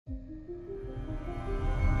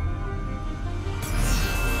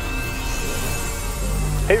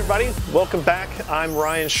Hey everybody, welcome back. I'm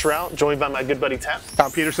Ryan Shrout, joined by my good buddy Tap.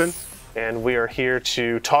 Tom Peterson. And we are here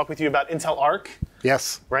to talk with you about Intel Arc.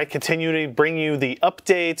 Yes. Right, continue to bring you the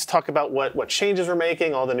updates, talk about what changes we're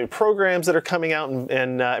making, all the new programs that are coming out,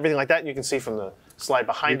 and everything like that. And you can see from the slide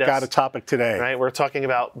behind us. We've got a topic today. Right, we're talking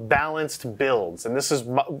about balanced builds. And this is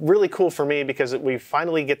really cool for me because we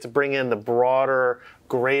finally get to bring in the broader,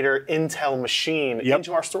 greater Intel machine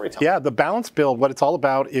into our storytelling. Yeah, the balanced build, what it's all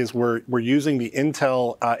about is we're using the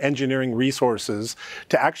Intel engineering resources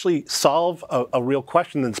to actually solve a real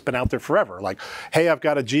question that's been out there forever. Like, hey, I've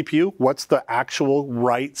got a GPU, what's the actual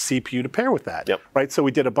right CPU to pair with that? Right, so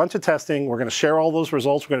we did a bunch of testing, we're gonna share all those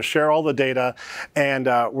results, we're gonna share all the data, and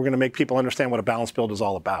we're gonna make people understand what a balanced build is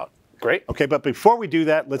all about. Great. Okay, but before we do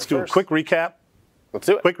that, let's do a quick recap. Let's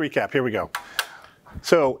do it. Quick recap, here we go.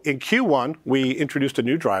 So in Q1, we introduced a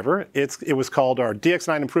new driver. It was called our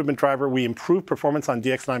DX9 improvement driver. We improved performance on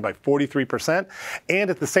DX9 by 43%. And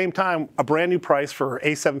at the same time, a brand new price for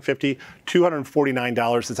A750,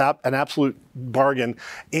 $249. It's an absolute bargain.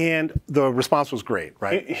 And the response was great,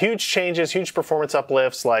 right? Huge changes, huge performance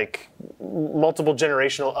uplifts, like multiple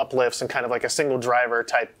generational uplifts and kind of like a single driver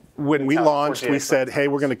type. When we launched, we said, hey,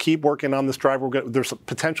 we're going to keep working on this driver. There's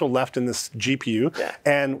potential left in this GPU.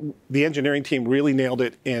 And the engineering team really nailed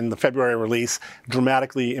it in the February release,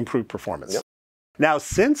 dramatically improved performance. Now,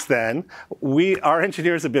 since then, our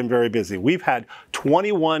engineers have been very busy. We've had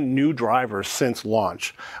 21 new drivers since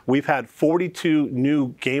launch. We've had 42 new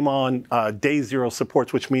game on day zero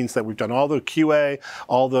supports, which means that we've done all the QA,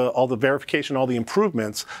 all the verification, all the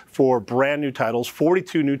improvements for brand new titles,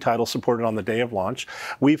 42 new titles supported on the day of launch.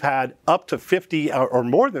 We've had up to 50 or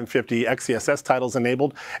more than 50 XeSS titles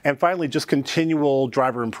enabled, and finally just continual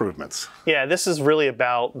driver improvements. Yeah, this is really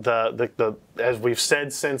about the as we've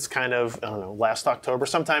said since kind of, I don't know, last October,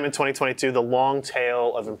 sometime in 2022, the long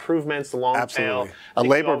tail of improvements, the long tail. A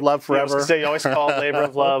labor of love forever. You always call it labor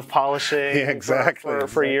of love, polishing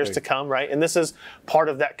for years to come, right? And this is part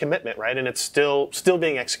of that commitment, right? And it's still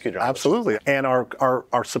being executed on. Absolutely. And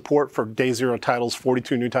our support for day zero titles,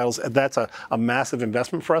 42 new titles, that's a massive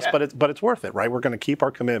investment for us, but it's worth it, right? We're going to keep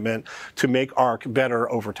our commitment to make Arc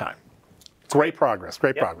better over time. Great progress,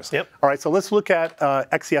 great progress. All right, so let's look at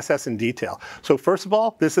XeSS in detail. So first of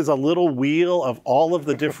all, this is a little wheel of all of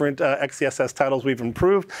the different XeSS titles we've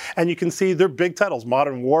improved, and you can see they're big titles.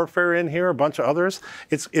 Modern Warfare in here, a bunch of others.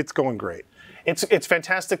 It's going great. It's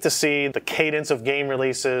fantastic to see the cadence of game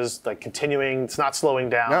releases, like continuing. It's not slowing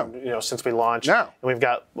down, you know, since we launched. And we've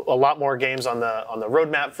got a lot more games on the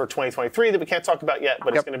roadmap for 2023 that we can't talk about yet,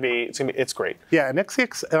 but it's great. Yeah, and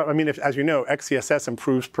I mean, as you know, XeSS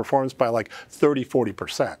improves performance by like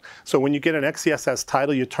 30–40%. So when you get an XeSS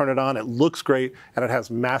title, you turn it on, it looks great, and it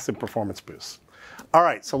has massive performance boosts. All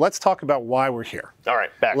right, so let's talk about why we're here. All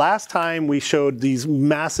right, back. Last time we showed these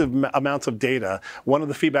massive amounts of data, one of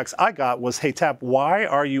the feedbacks I got was, hey, Tap, why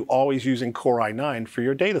are you always using Core i9 for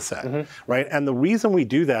your data set, right? And the reason we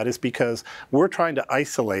do that is because we're trying to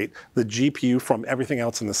isolate the GPU from everything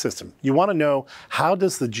else in the system. You want to know, how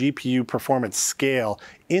does the GPU performance scale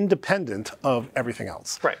independent of everything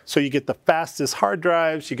else? Right. So you get the fastest hard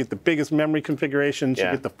drives, you get the biggest memory configurations, you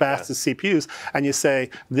get the fastest CPUs, and you say,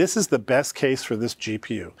 this is the best case for this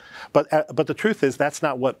GPU. But the truth is, that's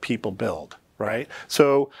not what people build. Right,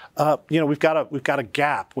 so you know, we've got a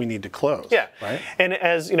gap we need to close. Yeah, right. And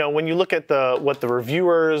as you know, when you look at what the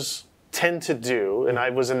reviewers tend to do, and I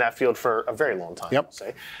was in that field for a very long time, I'll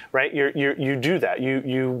say, right? You do that.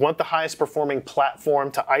 You want the highest performing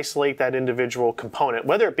platform to isolate that individual component,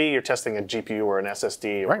 whether it be you're testing a GPU or an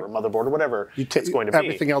SSD or a motherboard or whatever it's going to be.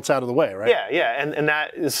 Everything else out of the way, right? Yeah, yeah, and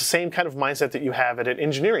that is the same kind of mindset that you have at an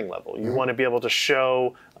engineering level. You want to be able to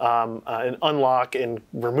show and unlock and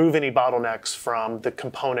remove any bottlenecks from the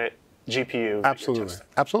component GPU. Absolutely,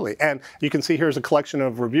 absolutely. And you can see here's a collection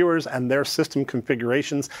of reviewers and their system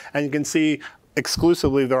configurations, and you can see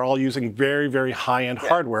exclusively they're all using very, very high-end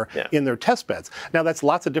hardware in their test beds. Now that's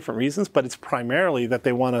lots of different reasons, but it's primarily that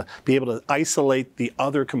they want to be able to isolate the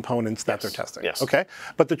other components that they're testing. Okay?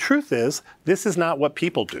 But the truth is, this is not what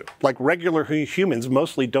people do. Like regular humans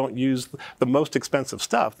mostly don't use the most expensive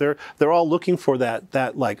stuff. They're all looking for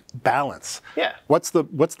that like balance. Yeah. What's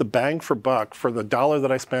the bang for buck for the dollar that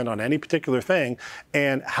I spend on any particular thing,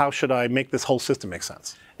 and how should I make this whole system make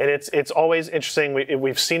sense? And it's always interesting.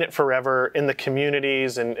 We've seen it forever in the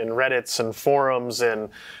communities and Reddits and forums and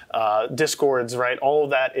Discords, right? All of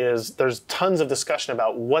that is, there's tons of discussion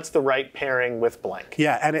about what's the right pairing with blank.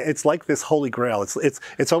 Yeah, and it's like this holy grail.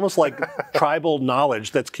 It's almost like tribal knowledge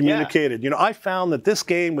that's communicated. You know, I found that this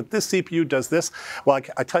game with this CPU does this. Well,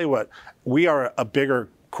 I tell you what, we are a bigger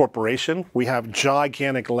corporation. We have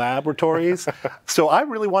gigantic laboratories. So I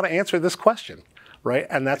really want to answer this question. Right,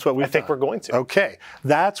 and that's what we've done. I think we're going to. Okay,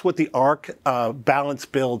 that's what the ARC balance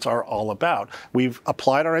builds are all about. We've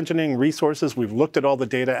applied our engineering resources, we've looked at all the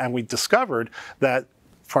data, and we discovered that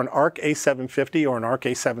for an ARC A750 or an ARC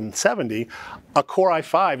A770, a Core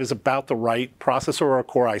i5 is about the right processor, or a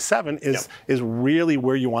Core i7 is really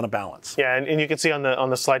where you want to balance. Yeah, and you can see on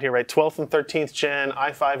the slide here, right, 12th and 13th gen,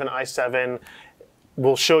 i5 and i7,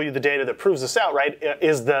 we'll show you the data that proves this out, right,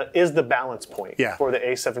 is the balance point for the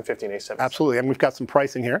A750 and A770. Absolutely, and we've got some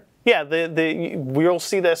pricing here. Yeah, we'll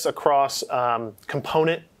see this across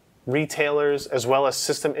component retailers as well as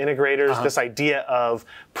system integrators, this idea of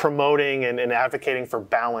promoting and advocating for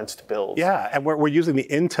balanced builds. Yeah, and we're using the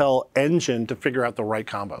Intel engine to figure out the right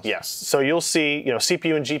combos. Yes, so you'll see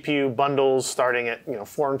CPU and GPU bundles starting at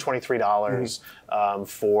 $423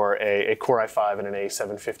 for a Core i5 and an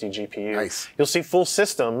A750 GPU. Nice. You'll see full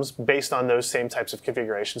systems based on those same types of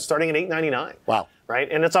configurations starting at $899. Wow. Right,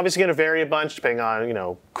 and it's obviously going to vary a bunch depending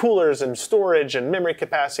on coolers and storage and memory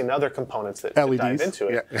capacity and other components that dive into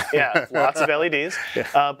it. Yeah, lots of LEDs.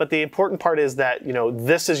 But the important part is that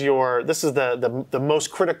this is the most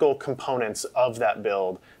critical components of that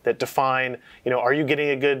build that define are you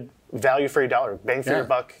getting a good value for your dollar, bang for your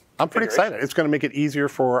buck. I'm pretty excited. It's going to make it easier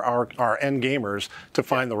for our end gamers to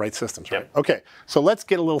find the right systems. Right? Okay, so let's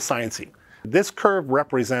get a little sciencey. This curve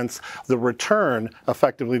represents the return,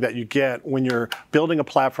 effectively, that you get when you're building a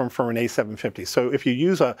platform for an A750. So if you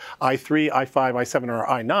use a i3, i5, i7, or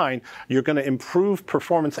i9, you're going to improve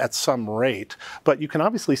performance at some rate. But you can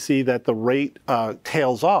obviously see that the rate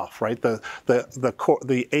tails off, right? The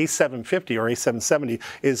A750 or A770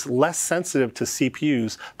 is less sensitive to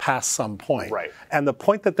CPUs past some point. Right. And the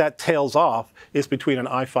point that tails off is between an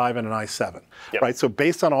i5 and an i7. Right? So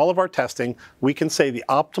based on all of our testing, we can say the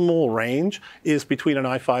optimal range is between an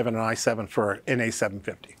i5 and an i7 for an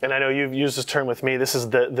A750. And I know you've used this term with me. This is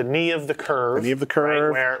the knee of the curve. The knee of the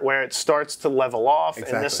curve. Right, where it starts to level off.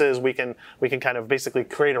 Exactly. And this is, we can kind of basically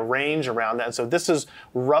create a range around that. And so this is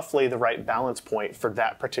roughly the right balance point for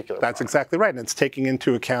that particular That's product. exactly right. And it's taking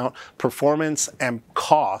into account performance and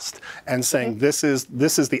cost and saying this is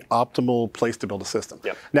the optimal place to build a system.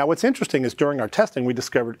 Now what's interesting is during our testing we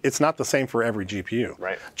discovered it's not the same for every GPU.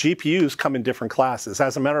 Right. GPUs come in different classes.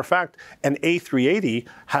 As a matter of fact, an A380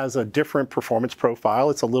 has a different performance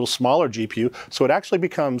profile. It's a little smaller GPU, so it actually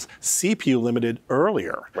becomes CPU limited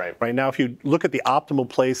earlier. Right now, if you look at the optimal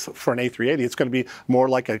place for an A380, it's going to be more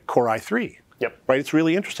like a Core i3. Right, it's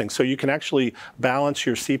really interesting. So you can actually balance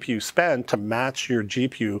your CPU spend to match your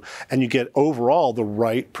GPU, and you get overall the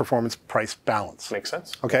right performance price balance. Makes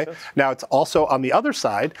sense. Okay. Makes sense. Now it's also on the other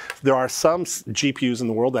side. There are some GPUs in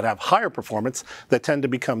the world that have higher performance that tend to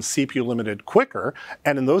become CPU limited quicker,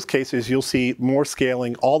 and in those cases you'll see more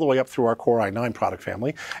scaling all the way up through our Core i9 product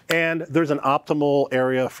family. And there's an optimal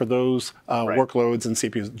area for those workloads and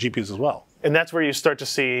GPUs as well. And that's where you start to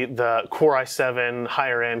see the Core i7,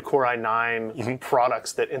 higher end Core i9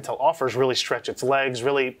 products that Intel offers really stretch its legs,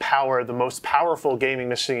 really power the most powerful gaming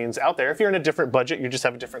machines out there. If you're in a different budget, you just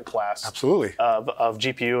have a different class of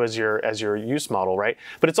GPU as your use model, right?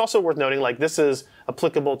 But it's also worth noting, like, this is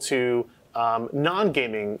applicable to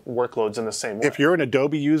non-gaming workloads in the same way. If you're an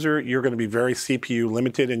Adobe user, you're going to be very CPU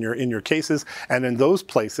limited in your cases, and in those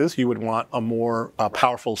places, you would want a more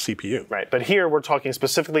powerful CPU. Right, but here we're talking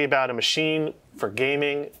specifically about a machine for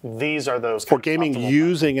gaming. These are those for gaming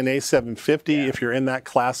using an A750. If you're in that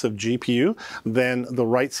class of GPU, then the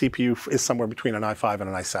right CPU is somewhere between an i5 and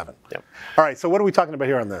an i7. All right, so what are we talking about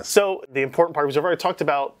here on this? So the important part, we've already talked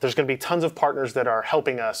about, there's going to be tons of partners that are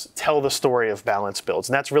helping us tell the story of balanced builds,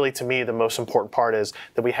 and that's really, to me, the most important part, is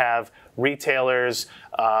that we have retailers,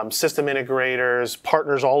 system integrators,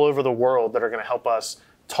 partners all over the world that are going to help us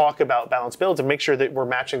talk about balanced builds and make sure that we're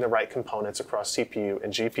matching the right components across CPU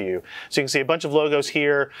and GPU. So you can see a bunch of logos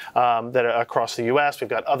here that are across the US. We've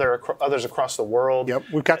got others across the world.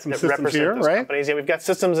 We've got some systems here, right? Companies. We've got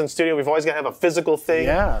systems in studio. We've always got to have a physical thing.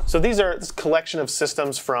 So these are this collection of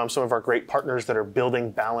systems from some of our great partners that are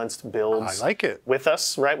building balanced builds with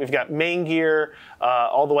us, right? We've got Main Gear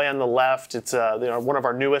all the way on the left. It's one of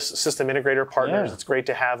our newest system integrator partners. It's great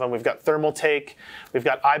to have them. We've got Thermaltake. We've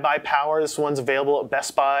got iBuyPower. This one's available at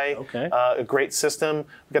Best Buy. A great system.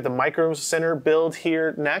 We've got the Micro Center build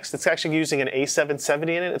here next. It's actually using an A770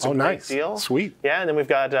 in it. It's a great deal. Sweet. Yeah, and then we've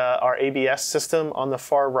got our ABS system on the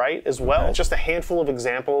far right as well. Just a handful of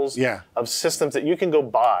examples of systems that you can go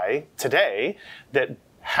buy today that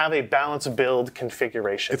have a balanced build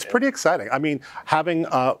configuration. It's pretty exciting. I mean, having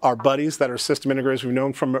our buddies that are system integrators we've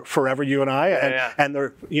known from forever, you and I, and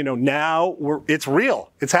they're, now it's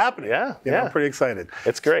real. It's happening. Yeah, I'm pretty excited.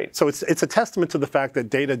 It's great. So it's a testament to the fact that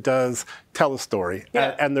data does tell a story,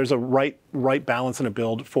 and there's a right balance in a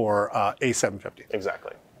build for A750.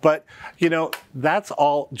 Exactly. But that's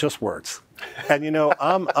all just words. And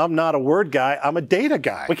I'm not a word guy. I'm a data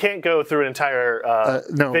guy. We can't go through an entire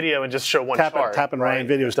video and just show one chart. Tap and Ryan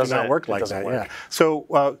videos do not work like that. Yeah.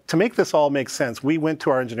 So to make this all make sense, we went to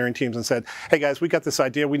our engineering teams and said, "Hey guys, we got this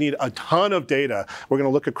idea. We need a ton of data. We're going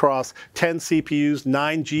to look across 10 CPUs,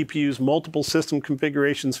 9 GPUs, multiple system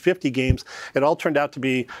configurations, 50 games." It all turned out to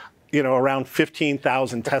be around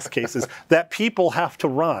 15,000 test cases that people have to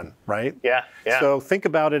run, right? Yeah. So think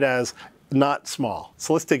about it as not small.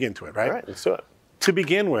 So let's dig into it, right? All right, let's do it. To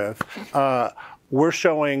begin with, we're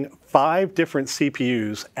showing 5 different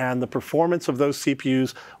CPUs and the performance of those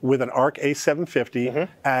CPUs with an Arc A750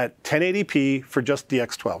 at 1080p for just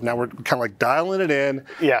DX12. Now we're kind of like dialing it in.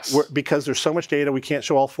 Yes. Because there's so much data, we can't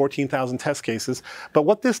show all 14,000 test cases. But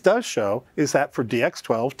what this does show is that for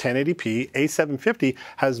DX12, 1080p, A750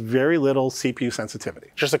 has very little CPU sensitivity.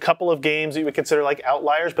 Just a couple of games that you would consider like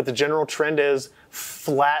outliers, but the general trend is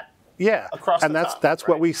flat. Yeah, across and that's top,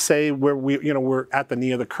 what we say where we're at the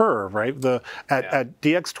knee of the curve, right? At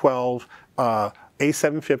DX12,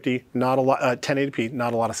 A750, not a lot, 1080p,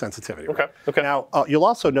 not a lot of sensitivity. Okay. Right? Okay. Now you'll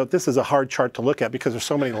also note this is a hard chart to look at because there's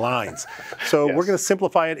so many lines. So we're going to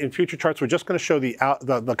simplify it in future charts. We're just going to show the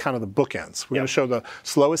kind of the bookends. We're going to show the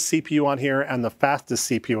slowest CPU on here and the fastest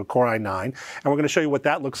CPU, a Core i9, and we're going to show you what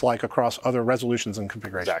that looks like across other resolutions and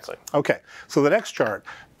configurations. Exactly. Okay. So the next chart.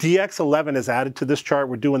 DX11 is added to this chart.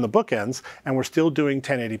 We're doing the bookends, and we're still doing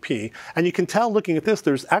 1080p. And you can tell looking at this,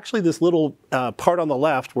 there's actually this little part on the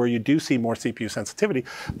left where you do see more CPU sensitivity,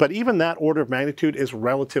 but even that order of magnitude is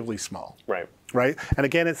relatively small. Right? And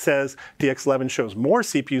again, it says DX11 shows more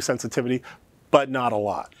CPU sensitivity, but not a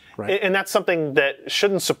lot. Right. And that's something that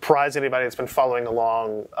shouldn't surprise anybody that's been following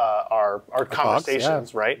along our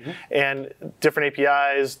conversations, right? And different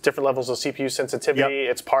APIs, different levels of CPU sensitivity.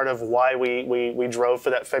 It's part of why we drove for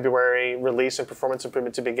that February release and performance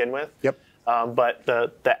improvement to begin with. But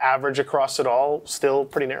the average across it all still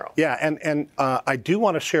pretty narrow. Yeah, and I do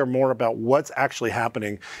want to share more about what's actually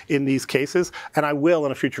happening in these cases, and I will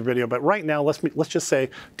in a future video. But right now, let's just say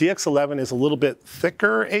DX11 is a little bit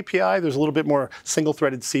thicker API. There's a little bit more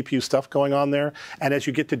single-threaded CPU stuff going on there. And as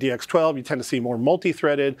you get to DX12, you tend to see more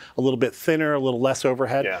multi-threaded, a little bit thinner, a little less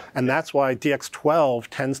overhead. And that's why DX12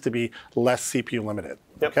 tends to be less CPU limited.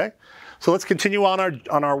 Okay. So let's continue on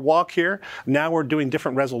our walk here. Now we're doing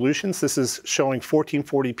different resolutions. This is showing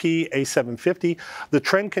 1440p, A750. The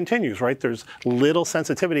trend continues, right? There's little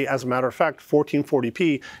sensitivity. As a matter of fact,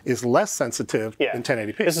 1440p is less sensitive than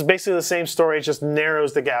 1080p. This is basically the same story, it just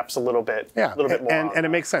narrows the gaps a little bit. A little bit more. And it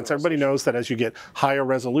makes sense. Everybody knows that as you get higher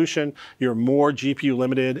resolution, you're more GPU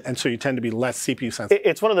limited, and so you tend to be less CPU sensitive.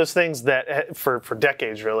 It's one of those things that for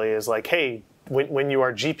decades really is like, hey, when you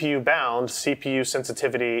are GPU bound, CPU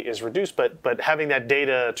sensitivity is reduced, but having that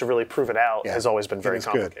data to really prove it out has always been very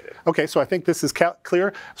complicated. Good. Okay, so I think this is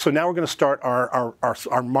clear. So now we're going to start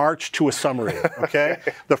our march to a summary, okay?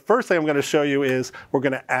 The first thing I'm going to show you is we're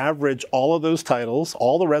going to average all of those titles,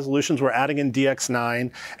 all the resolutions we're adding in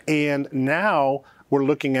DX9, and now we're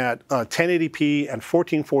looking at 1080p and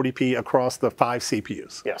 1440p across the 5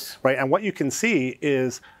 CPUs. Right, and what you can see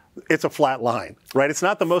is it's a flat line, right? It's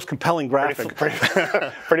not the most compelling graphic.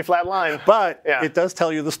 Pretty flat line. But it does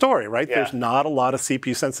tell you the story, right? There's not a lot of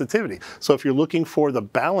CPU sensitivity. So if you're looking for the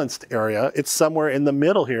balanced area, it's somewhere in the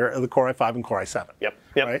middle here of the Core i5 and Core i7.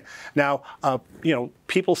 Right? Now,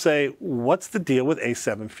 people say, what's the deal with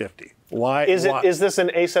A750? Why is this an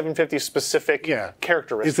A750 specific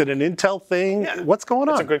characteristic? Is it an Intel thing? What's going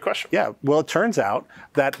on? That's a good question. Yeah, well, it turns out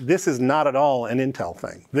that this is not at all an Intel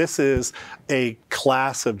thing. This is a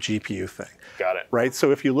class of GPU thing. Got it. Right,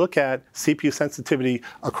 so if you look at CPU sensitivity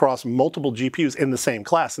across multiple GPUs in the same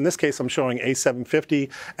class, in this case I'm showing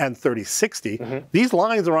A750 and 3060, these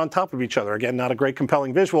lines are on top of each other. Again, not a great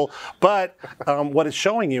compelling visual, but what it's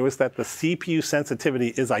showing you is that the CPU sensitivity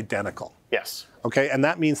is identical. Okay, and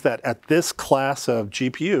that means that at this class of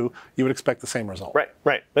GPU, you would expect the same result.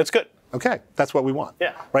 Right, that's good. Okay, that's what we want.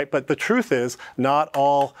 Yeah. Right. But the truth is, not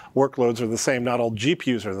all workloads are the same. Not all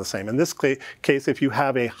GPUs are the same. In this case, if you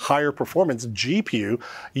have a higher performance GPU,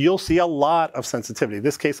 you'll see a lot of sensitivity. In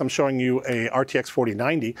this case, I'm showing you a RTX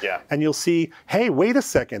 4090, and you'll see, hey, wait a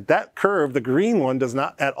second, that curve, the green one, does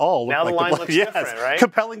not at all look now like the line looks different, right?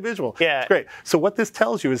 Compelling visual. Yeah. It's great. So what this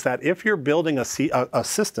tells you is that if you're building a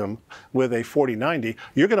system with a 4090,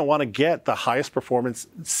 you're going to want to get the highest performance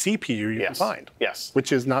CPU you can find. Yes.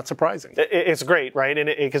 Which is not surprising. It's great, right? And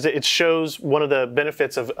because it shows one of the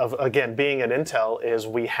benefits of again, being at Intel is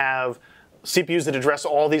we have CPUs that address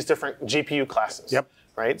all these different GPU classes. Yep.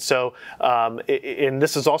 Right? So, and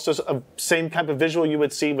this is also a same type of visual you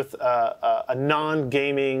would see with a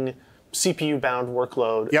non-gaming CPU-bound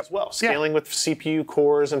workload as well, scaling with CPU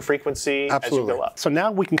cores and frequency as you go up. So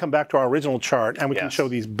now we can come back to our original chart and we can show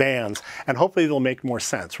these bands, and hopefully they'll make more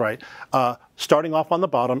sense, right? Starting off on the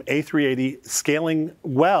bottom, A380 scaling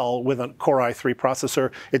well with a Core i3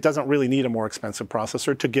 processor. It doesn't really need a more expensive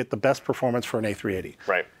processor to get the best performance for an A380.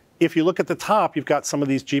 Right. If you look at the top, you've got some of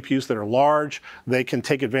these GPUs that are large. They can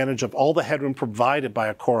take advantage of all the headroom provided by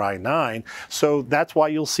a Core i9. So that's why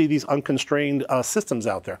you'll see these unconstrained systems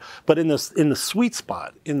out there. But in the sweet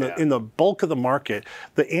spot, in the bulk of the market,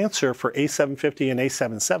 the answer for A750 and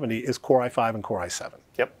A770 is Core i5 and Core i7.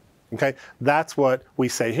 Yep. Okay, that's what we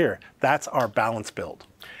say here. That's our balance build.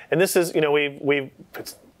 And this is, you know, we've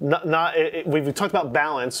talked about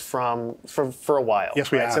balance for a while.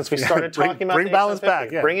 Yes, we have. Since we started talking about bring balance back.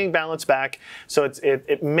 Bringing balance back. So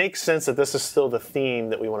it makes sense that this is still the theme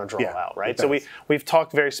that we want to draw out, right? So we've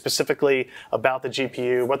talked very specifically about the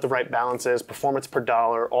GPU, what the right balance is, performance per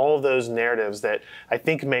dollar, all of those narratives that I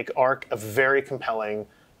think make Arc a very compelling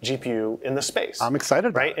GPU in the space. I'm excited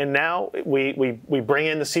about it. And now we bring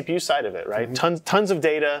in the CPU side of it, right? Tons of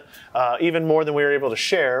data, even more than we were able to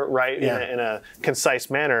share, right? In a concise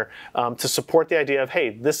manner to support the idea of, hey,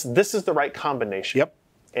 this is the right combination. Yep.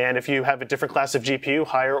 And if you have a different class of GPU,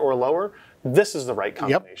 higher or lower, this is the right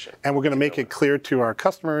combination. Yep. And we're going to make it clear to our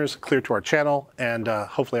customers, clear to our channel, and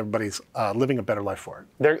hopefully everybody's living a better life for it.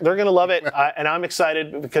 They're going to love it, and I'm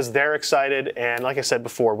excited because they're excited. And like I said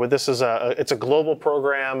before, with this is it's a global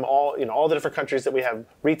program. All the different countries that we have,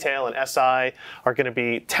 retail and SI, are going to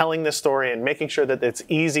be telling this story and making sure that it's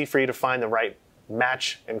easy for you to find the right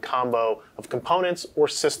match and combo of components or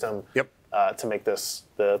system. Yep. To make this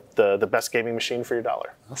the best gaming machine for your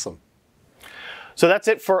dollar. Awesome. So that's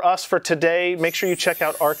it for us for today. Make sure you check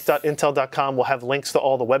out arc.intel.com. We'll have links to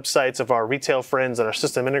all the websites of our retail friends and our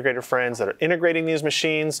system integrator friends that are integrating these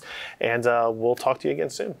machines. And we'll talk to you again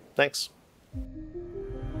soon. Thanks.